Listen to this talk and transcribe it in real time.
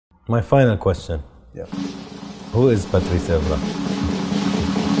My final question. Yeah. Who is Patrice Evra?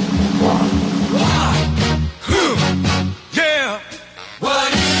 Yeah.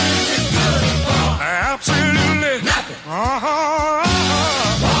 What is it good for? Absolutely nothing.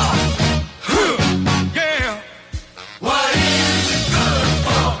 Yeah. What is it good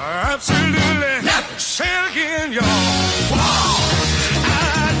for? Absolutely nothing. Say it again, y'all.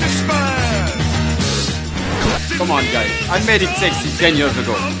 I despise. Come on, guys. I made it sexy 10 years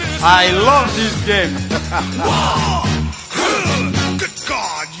ago. I love this game. Good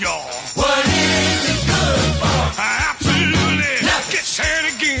God, y'all. What is it good for? Absolutely nothing. Say it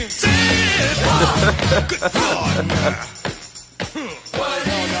again. Say it. Good God, man.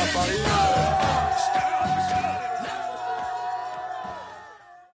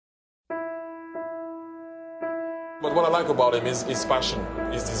 But what I like about him is his passion,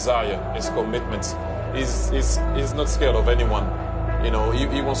 his desire, his commitment. He's not scared of anyone. You know,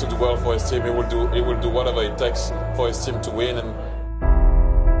 he wants to do well for his team. He will do whatever it takes for his team to win. And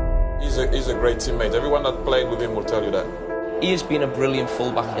he's a great teammate. Everyone that played with him will tell you that. He has been a brilliant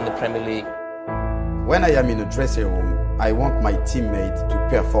fullback in the Premier League. When I am in a dressing room, I want my teammate to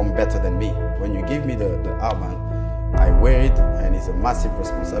perform better than me. When you give me the armband, I wear it, and it's a massive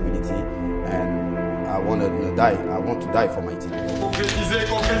responsibility. And I want to die for my team.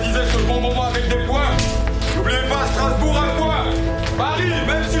 Concrétisez ce bon moment avec des points. N'oubliez pas Strasbourg, 1 point. Paris,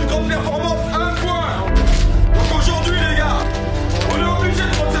 même si une grande performance, 1 point. Donc aujourd'hui, les gars, on est obligé de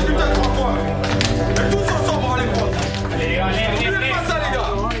prendre cette lutte à 3 points. Et tous ensemble, on va les prendre. N'oubliez pas ça, les gars.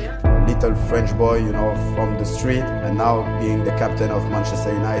 A little French boy, you know, from the street, and now being the captain of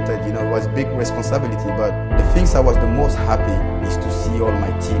Manchester United, you know, was big responsibility. But the things I was the most happy is to see all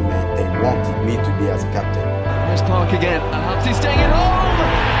my teammates. They wanted me to be as a captain. Here's Park again, and Humphrey's staying at home!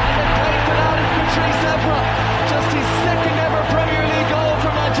 And the played it out is Patrice Evra. Just his second ever Premier League goal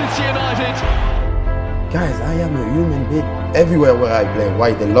for Manchester United. Guys, I am a human being. Everywhere where I play,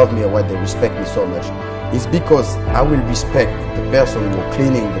 why they love me or why they respect me so much, is because I will respect the person who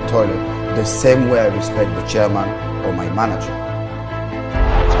cleaning the toilet the same way I respect the chairman or my manager.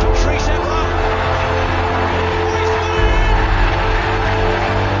 Patrice Evra!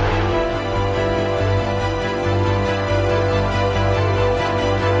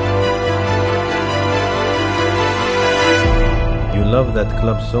 You love that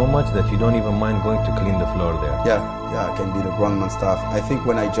club so much that you don't even mind going to clean the floor there. Yeah, I can be the groundman staff. I think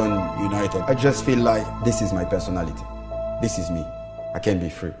when I joined United, I just feel like this is my personality. This is me. I can be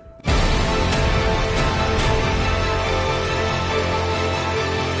free.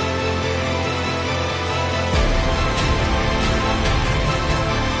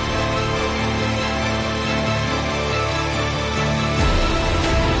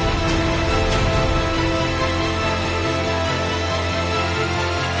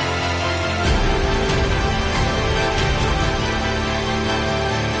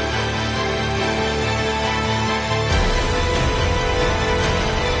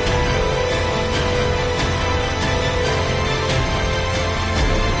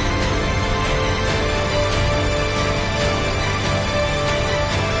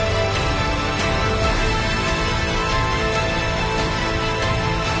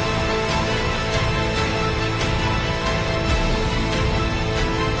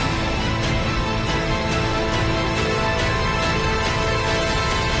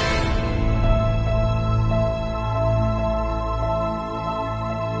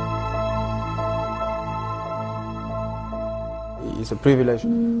 It's a privilege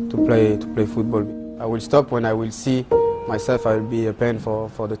to play football. I will stop when I will see myself. I will be a pain for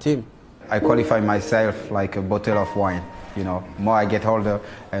the team. I qualify myself like a bottle of wine. You know, more I get older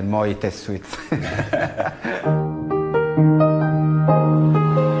and more it tastes sweet.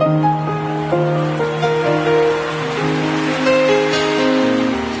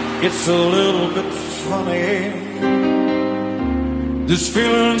 It's a little bit funny, this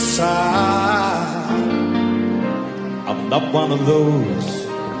feeling inside. I'm not one of those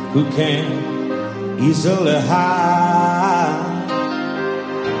who can easily hide.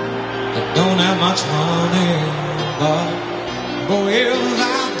 I don't have much money, but if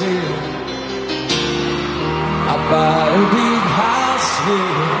I did, I'd buy a big house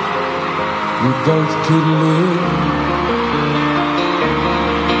where we both could live.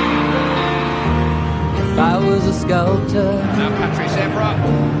 If I was a sculptor, now Patrice Evra,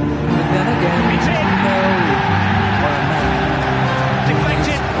 but then again, it's in. you know what a man.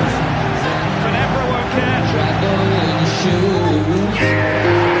 Deflected, but Evra won't care. Travel in shoes.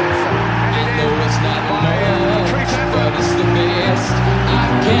 I know it's not much, but it's the best I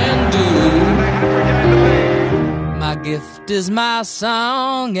can do. They have regained the lead. My gift is my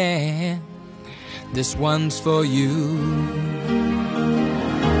song, and this one's for you.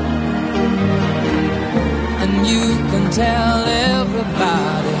 And you can tell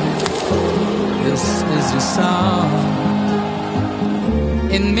everybody this is your song.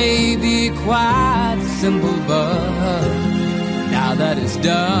 It may be quite simple, but now that it's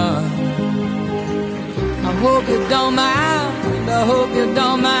done, I hope you don't mind, I hope you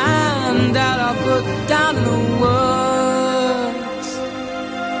don't mind that I put down in the words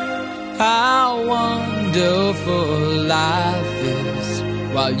how wonderful life is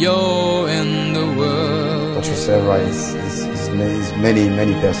while you're in the world. Patrice Evra is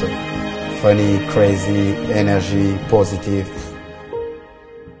many persons. Funny, crazy, energy, positive.